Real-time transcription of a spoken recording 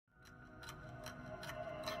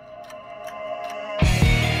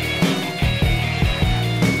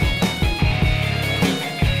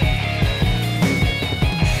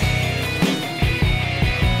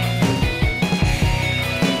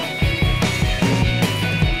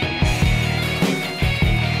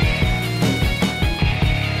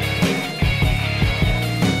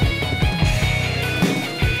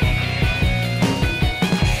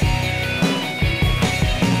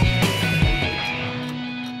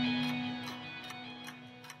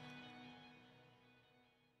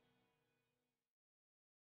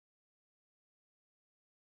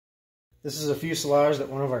This is a fuselage that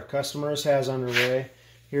one of our customers has underway.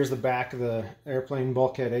 Here's the back of the airplane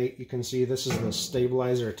bulkhead 8. You can see this is the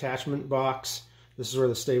stabilizer attachment box. This is where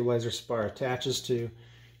the stabilizer spar attaches to.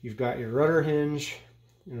 You've got your rudder hinge,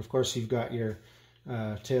 and of course you've got your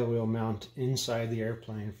tail wheel mount inside the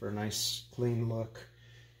airplane for a nice clean look.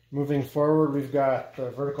 Moving forward, we've got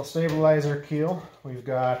the vertical stabilizer keel. We've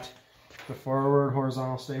got the forward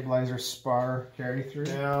horizontal stabilizer spar carry through.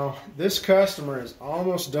 Now, this customer is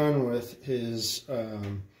almost done with his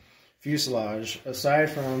fuselage. Aside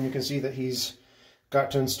from, you can see that he's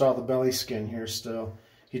got to install the belly skin here still.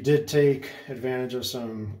 He did take advantage of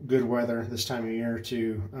some good weather this time of year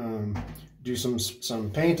to do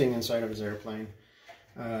some painting inside of his airplane.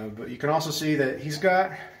 But you can also see that he's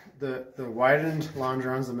got the widened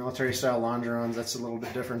longerons, the military style longerons. That's a little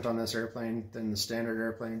bit different on this airplane than the standard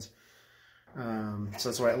airplanes. So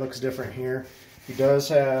that's why it looks different here. He does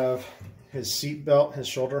have his seat belt, his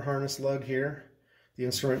shoulder harness lug here. The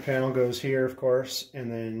instrument panel goes here, of course,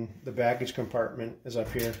 and then the baggage compartment is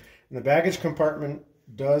up here. And the baggage compartment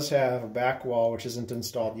does have a back wall, which isn't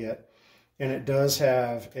installed yet. And it does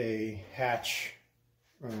have a hatch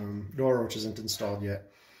door, which isn't installed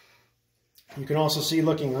yet. You can also see,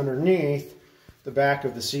 looking underneath the back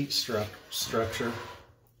of the seat structure,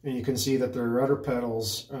 and you can see that the rudder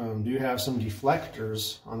pedals do have some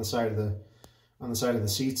deflectors on the side of the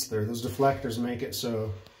seats there. Those deflectors make it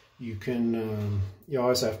so you can you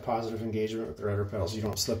always have positive engagement with the rudder pedals. You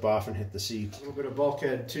don't slip off and hit the seat. A little bit of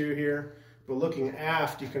bulkhead 2 here, but looking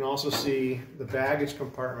aft, you can also see the baggage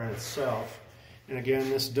compartment itself. And again,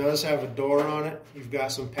 this does have a door on it. You've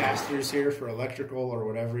got some pass-throughs here for electrical or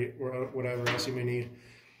whatever else you may need.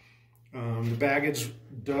 The baggage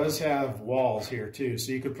does have walls here too,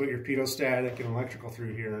 so you could put your pedostatic and electrical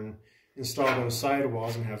through here and install those side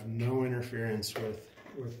walls and have no interference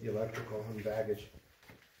with the electrical and baggage.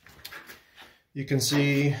 You can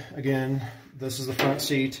see, again, this is the front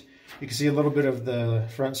seat. You can see a little bit of the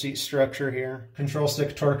front seat structure here. Control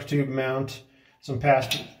stick torque tube mount, some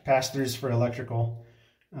pass-throughs for electrical.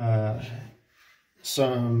 He's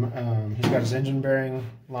got his engine bearing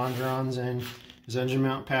longerons in. His engine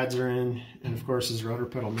mount pads are in, and of course his rotor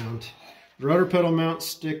pedal mount. The rotor pedal mount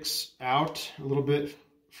sticks out a little bit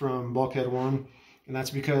from bulkhead 1, and that's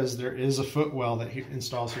because there is a footwell that he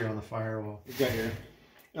installs here on the firewall. You've got your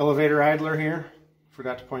elevator idler here.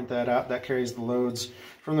 Forgot to point that out. That carries the loads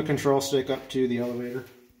from the control stick up to the elevator.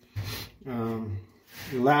 Your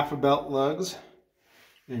lap belt lugs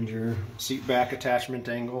and your seat back attachment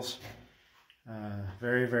angles.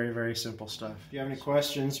 Very, very, very simple stuff. If you have any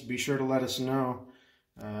questions, be sure to let us know.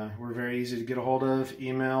 We're very easy to get a hold of.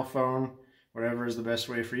 Email, phone, whatever is the best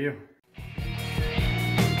way for you.